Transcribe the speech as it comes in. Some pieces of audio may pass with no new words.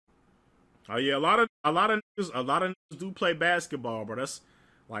Oh yeah, a lot of niggas do play basketball, bro. That's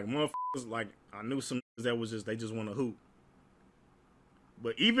like motherfuckers. Like I knew some niggas that was just they just want to hoop.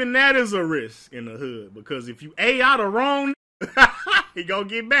 But even that is a risk in the hood because if you out the wrong, he gonna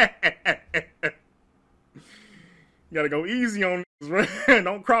get mad. You gotta go easy on niggas, right?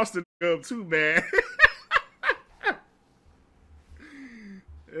 Don't cross the up too bad.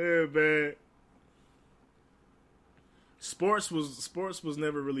 Yeah, man. Sports was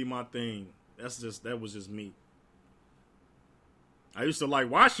never really my thing. That was just me. I used to like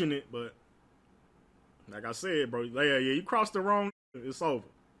watching it, but like I said, bro, yeah, you crossed the wrong, it's over.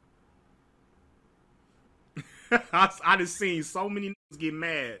 I just seen so many niggas get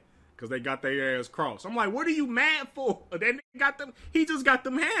mad because they got their ass crossed. I'm like, what are you mad for? That nigga got them. He just got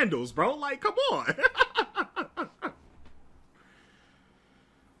them handles, bro. Like, come on.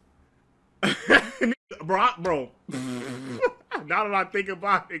 bro. Now that I think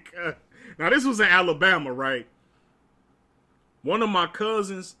about it, now this was in Alabama, right? One of my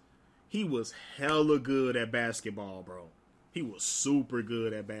cousins, he was hella good at basketball, bro. He was super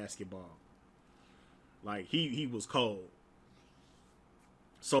good at basketball. Like he was cold.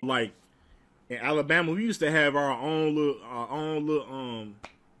 So like in Alabama, we used to have our own little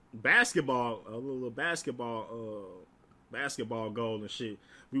basketball goal and shit.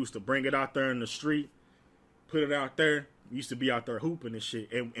 We used to bring it out there in the street, put it out there. We used to be out there hooping and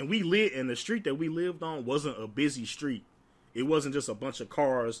shit. And we lived in the street that we lived on wasn't a busy street. It wasn't just a bunch of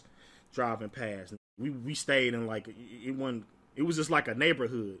cars driving past. We stayed in like it was just like a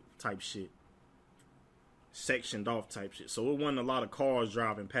neighborhood type shit. Sectioned off type shit. So it wasn't a lot of cars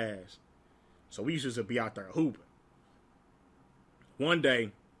driving past. So we used to be out there hooping. One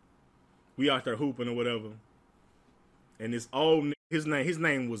day, we out there hooping or whatever. And this old his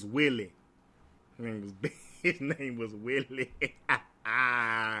name was Willie. His name was Willie.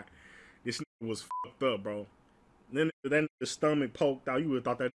 This nigga was fucked up, bro. Then the stomach poked out. You would have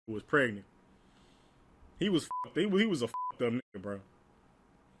thought that nigga was pregnant. He was fucked. He was a fucked up nigga, bro.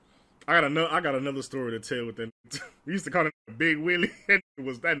 I got another story to tell with that. We used to call him Big Willie. That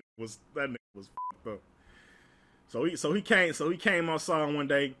nigga was fucked up. So he came outside one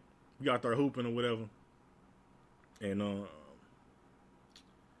day. We got there hooping or whatever, and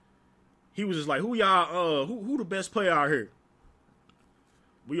he was just like, "Who y'all? Who the best player out here?"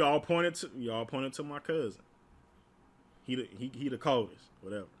 We all pointed to my cousin. He the coldest,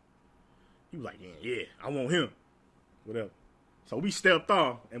 whatever. He was like, yeah, I want him, whatever. So we stepped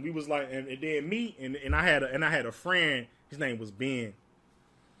off, and we was like, and then me and I had a friend. His name was Ben.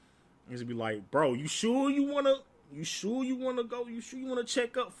 He used to be like, bro, you sure you wanna go? You sure you wanna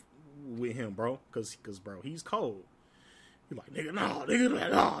check up with him, bro? Cause bro, he's cold. He like, nigga,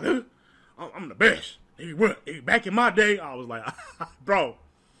 nigga. I'm the best. Nigga, what? Nigga, back in my day, I was like, bro.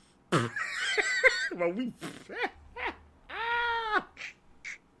 Bro,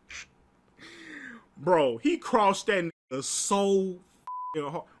 bro, he crossed that nigga so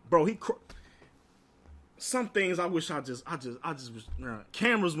hard. Bro, some things I wish I just was,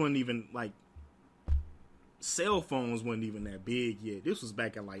 cameras wasn't even like, cell phones wasn't even that big yet. This was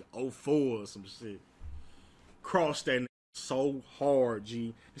back in like 04 or some shit. Crossed that nigga so hard,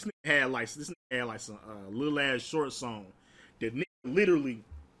 G. This nigga had like some little ass short song. The nigga literally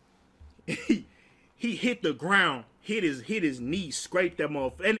he hit the ground, hit his knee, scraped that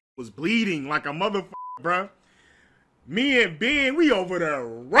motherfucker, and it was bleeding like a motherfucker, bro. Me and Ben, we over there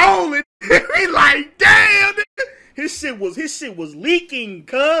rolling. We like, damn, nigga. His shit was leaking,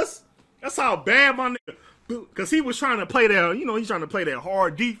 cuz. That's how bad my nigga. Cause he was trying to play that, he's trying to play that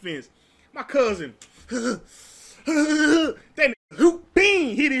hard defense. My cousin, that nigga,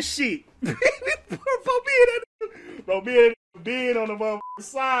 bing, hit his shit. Bro, being on the motherfucking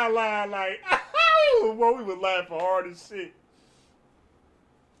sideline, like, bro, we was laughing hard as shit.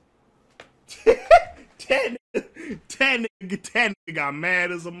 That nigga got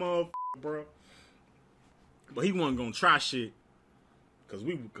mad as a motherfucker, bro. But he wasn't gonna try shit. Cause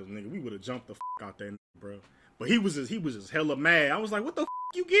nigga, we would have jumped the fuck out there, bro. But he was just hella mad. I was like, what the fuck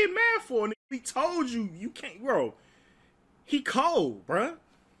you getting mad for, nigga? We told you can't, bro. He cold, bro.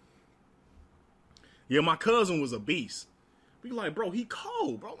 Yeah, my cousin was a beast. We like, bro, he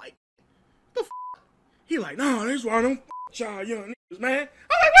cold, bro. Like, the fuck? He like, nah, that's why I don't fuck y'all young niggas, man.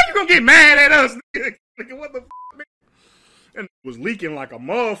 I'm like, why you gonna get mad at us, nigga? What the fuck, man? And it was leaking like a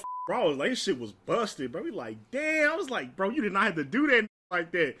motherfucker, bro. I was like, this shit was busted, bro. We like, damn. I was like, bro, you did not have to do that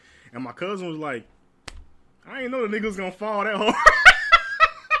like that. And my cousin was like, I ain't know the nigga was gonna fall that hard.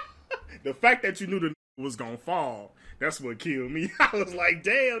 The fact that you knew the nigga was gonna fall, that's what killed me. I was like,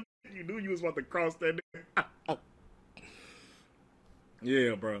 damn, you knew you was about to cross that nigga.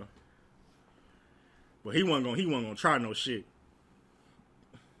 Yeah, bro. But he wasn't gonna try no shit.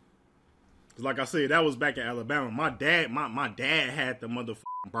 Cause like I said, that was back in Alabama. My dad had the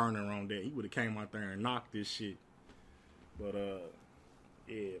motherfucking burner on that. He would have came out there and knocked this shit. But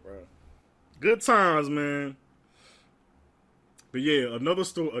yeah, bro. Good times, man. But yeah, another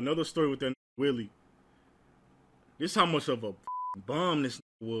story with that Willie. This how much of a bum this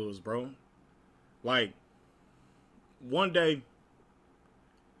was, bro. Like, one day,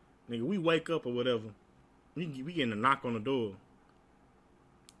 nigga, we wake up or whatever. We getting a knock on the door.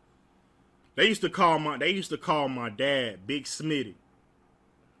 They used to call my dad Big Smitty.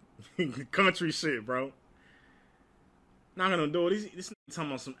 Country shit, bro. Knocking on the door. This nigga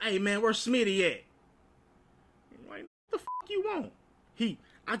talking about some, hey man, where's Smitty at? I'm like, what the fuck you want?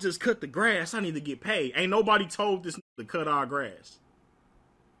 I just cut the grass. I need to get paid. Ain't nobody told this nigga to cut our grass.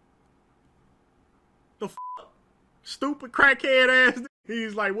 The fuck? Stupid crackhead ass.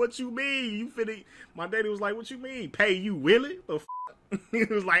 He's like, what you mean? You finna... My daddy was like, what you mean? Pay you, Willie? The fuck? He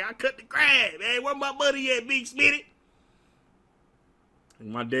was like, I cut the grass, man. Where my money at, Big Smitty?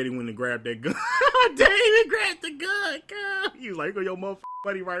 And my daddy went and grabbed that gun. My daddy even grabbed the gun, God. He was like, go your motherfucking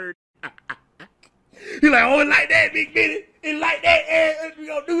buddy right here. He like, oh, it like that, Big Smitty. It like that, we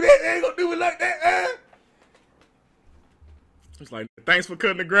gonna do that, ain't gonna do it like that, He's like, thanks for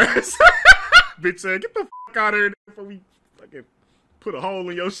cutting the grass. Bitch, get the fuck out of here before we fucking put a hole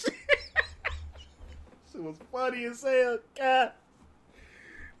in your shit. Shit was funny as hell, God.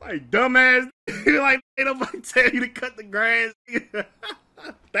 Like, dumbass. Like, ain't nobody tell you to cut the grass.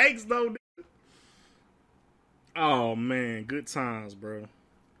 Thanks, though, nigga. Oh, man. Good times, bro.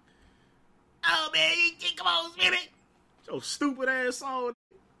 Oh, man. Come on, Smitty. Yo, stupid ass on.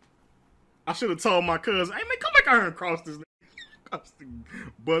 I should have told my cousin, hey, man, come back out here and cross this nigga. Cross the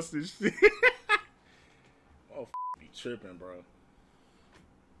busted shit. Oh, be tripping, bro.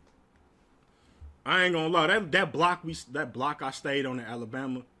 I ain't gonna lie, that block I stayed on in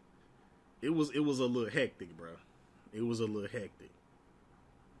Alabama, it was a little hectic, bro. It was a little hectic.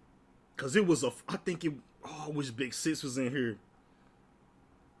 Cause I wish Big Sis was in here.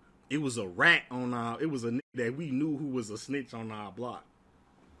 It was a rat it was a nigga that we knew who was a snitch on our block.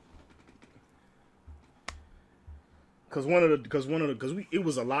 It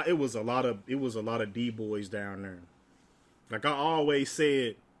was a lot of D boys down there. Like I always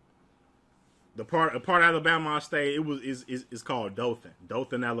said, a part of Alabama I stayed, it's called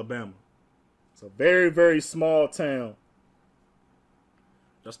Dothan, Alabama. It's a very, very small town.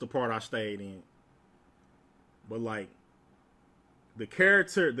 That's the part I stayed in. But like the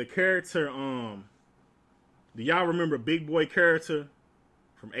character, do y'all remember Big Boy character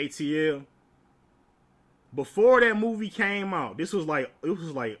from ATL? Before that movie came out, it was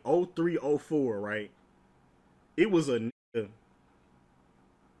like 03, 04, right? It was a nigga.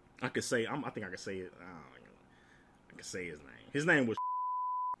 I think I could say it. I can say his name. His name was.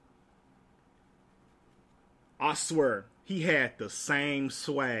 I swear, he had the same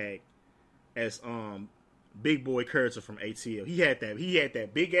swag as Big Boy character from ATL. He had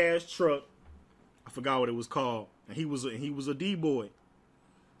that big ass truck. I forgot what it was called, and he was a D boy.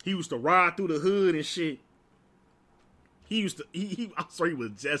 He used to ride through the hood and shit. I swear he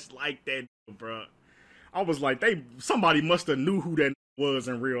was just like that, bro. I was like, somebody must have knew who that was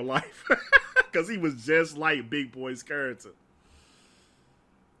in real life, because he was just like Big Boy's character.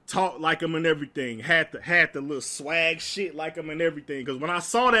 Talked like him and everything. Had the little swag shit like him and everything. Because when I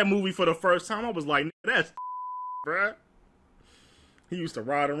saw that movie for the first time, I was like, that's bruh. He used to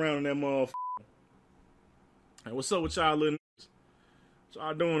ride around in that motherfucker. Hey, what's up with y'all little niggas? What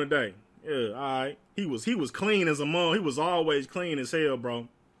y'all doing today? Yeah, alright. He was clean as a mom. He was always clean as hell, bro.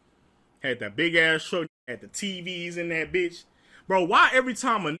 Had that big ass truck. Had the TVs in that bitch. Bro, why every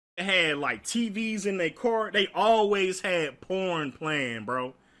time a nigga had like TVs in their car, they always had porn playing,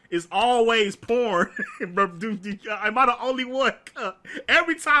 bro? It's always porn. Bro, dude, am I the only one?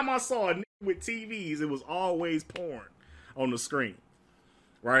 Every time I saw a nigga with TVs, it was always porn on the screen,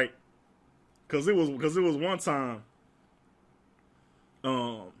 right? Because it was one time.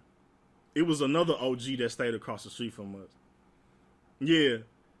 It was another OG that stayed across the street from us. Yeah,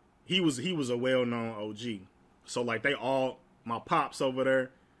 he was a well-known OG. So like my pops over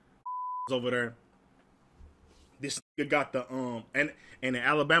there, This nigga got the and in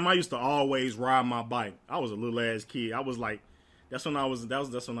Alabama I used to always ride my bike. I was a little ass kid. I was like, that's when I was in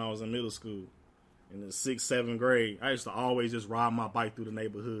middle school, in the 6th, 7th grade. I used to always just ride my bike through the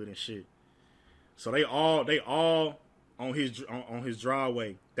neighborhood and shit. So they all on his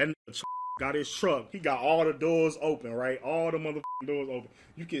driveway. That nigga got his truck. He got all the doors open, right? All the motherfucking doors open.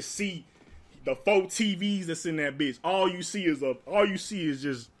 You can see the 4 TVs that's in that bitch. All you see is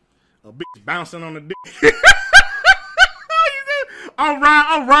just A bitch bouncing on the dick. I'm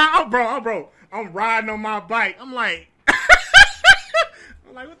riding on my bike. I'm like,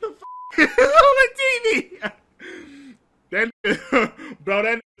 what the fuck? On the TV. That bro,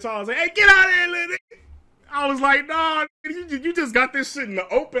 that nigga was like, hey, get out of here, little nigga. I was like, nah, you just got this shit in the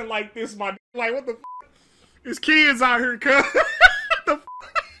open like this, my nigga. Like, what the fuck? There's kids out here, cuz. The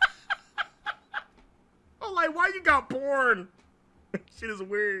fuck? I'm like, why you got porn? Shit is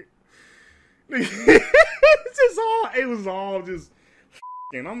weird. It was all just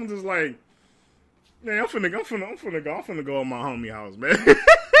and I'm just like, man, I'm finna go to my homie house, man.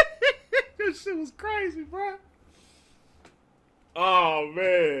 This shit was crazy, bro. Oh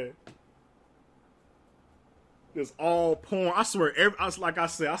man. It's all porn. I swear I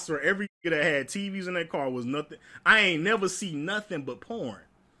swear every nigga that had TVs in that car was nothing. I ain't never seen nothing but porn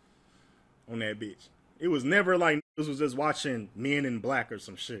on that bitch. It was never like this was just watching Men in Black or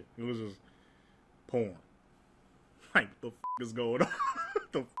some shit. It was just porn. Like, the fuck is going on?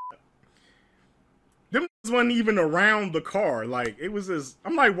 The fuck? Them wasn't even around the car. Like, it was just,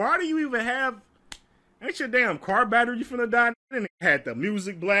 I'm like, why do you even have, ain't your damn car battery you finna die? And it had the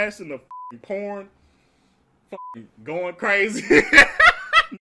music blasting, the fucking porn, fucking going crazy.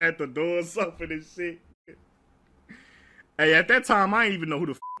 At the door, something and shit. Hey, at that time, I didn't even know who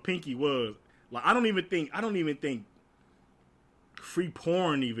the fuck Pinky was. Like, I don't even think free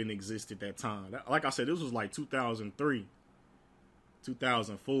porn even existed at that time. Like I said, this was like 2003,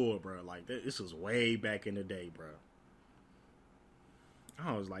 2004, bro. Like, this was way back in the day, bro.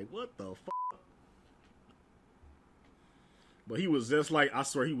 I was like, what the fuck? But he was just like, I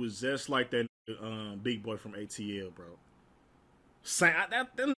swear he was just like that big boy from ATL, bro.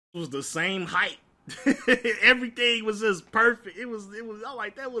 That was the same height. Everything was just perfect. It was, I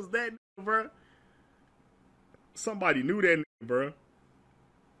like, that was that, bro. Somebody knew that nigga, bro.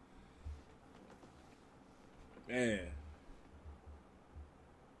 Man.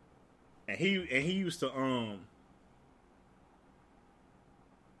 And he used to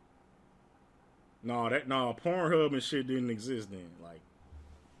Pornhub and shit didn't exist then. Like,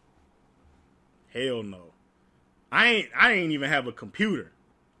 hell no. I ain't even have a computer.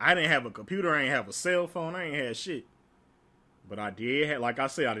 I didn't have a computer, I ain't have a cell phone, I ain't had shit. But I did have, like I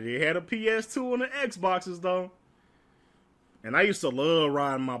said, I did have a PS2 and the Xboxes though. And I used to love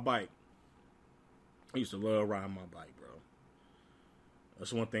riding my bike. Bro.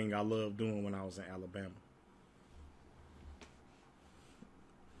 That's one thing I loved doing when I was in Alabama.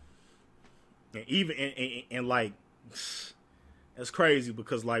 And even, and like, that's crazy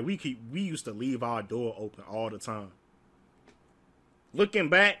because like we used to leave our door open all the time. Looking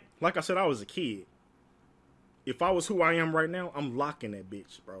back, like I said, I was a kid. If I was who I am right now, I'm locking that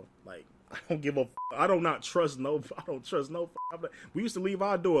bitch, bro. Like, I don't give a I don't trust no. We used to leave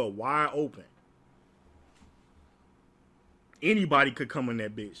our door wide open. Anybody could come in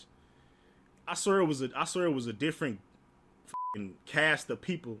that bitch. I swear it was a different cast of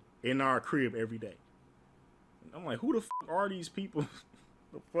people in our crib every day. I'm like, who the fuck are these people?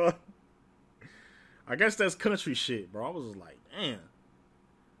 The fuck? I guess that's country shit, bro. I was just like, damn.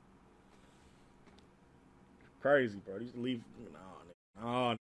 Crazy, bro. These leave.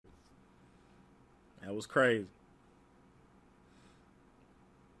 Nah. That was crazy.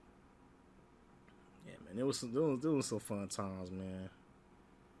 Yeah, man. It was some fun times, man.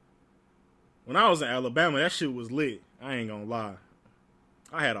 When I was in Alabama, that shit was lit. I ain't gonna lie.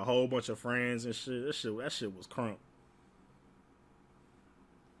 I had a whole bunch of friends and shit. That shit was crunk.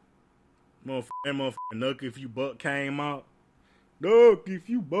 Motherfucking Nuck If You Buck came out. Nuck If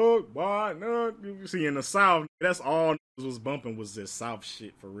You Buck, boy, Nuck If You see in the South, that's all was bumping was this South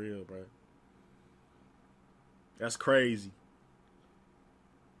shit for real, bro. That's crazy.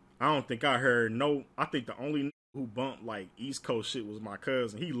 I don't think I heard I think the only who bumped like East Coast shit was my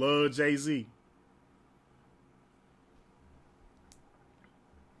cousin. He loved Jay-Z.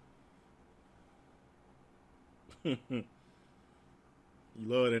 He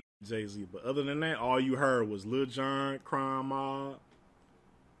loved that Jay-Z. But other than that, all you heard was Lil Jon, Crime Mob,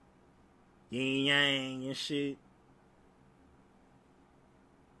 Yin Yang and shit.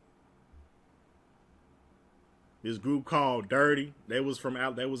 This group called Dirty. They was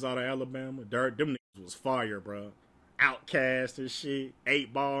out of Alabama. Them niggas was fire, bro. Outkast and shit.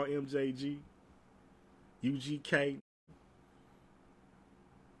 8 Ball, MJG, UGK.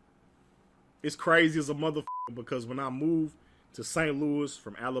 It's crazy as a motherfucker because when I moved to St. Louis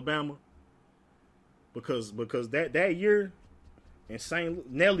from Alabama, because that year in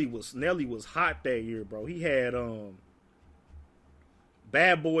Nelly was hot that year, bro. He had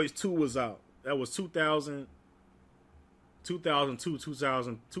Bad Boys 2 was out. That was 2000. 2002,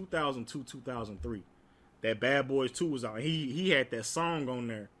 2002, 2003. That Bad Boys 2 was out. He had that song on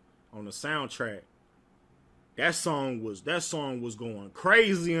there on the soundtrack. That song was going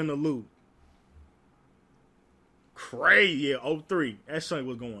crazy in the loop. Crazy, yeah, 03. That song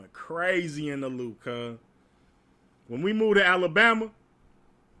was going crazy in the loop, cuz. When we moved to Alabama,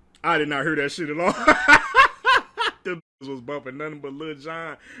 I did not hear that shit at all. Them was bumping nothing but Lil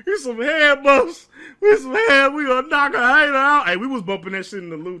Jon. Here's some head bumps. We gonna knock a hater out. Hey, we was bumping that shit in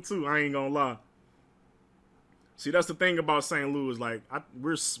the loop too. I ain't gonna lie. See, that's the thing about St. Louis. Like,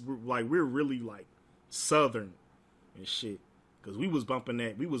 we're really like Southern and shit. Cause we was bumping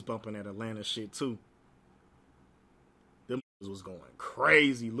that Atlanta shit too. Them was going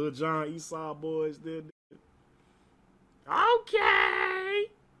crazy. Lil Jon, Eastside Boys did. Okay.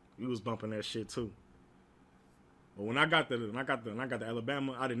 We was bumping that shit too. But when I got to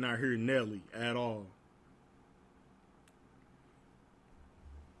Alabama, I did not hear Nelly at all.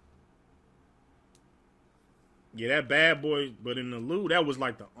 Yeah, that Bad Boy, but in the Lou, that was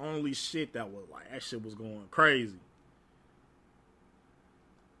like the only shit that was like, that shit was going crazy.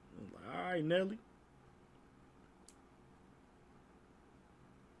 I was like, all right, Nelly.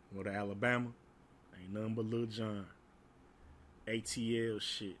 Go to Alabama, ain't nothing but Lil Jon. ATL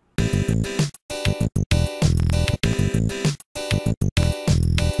shit.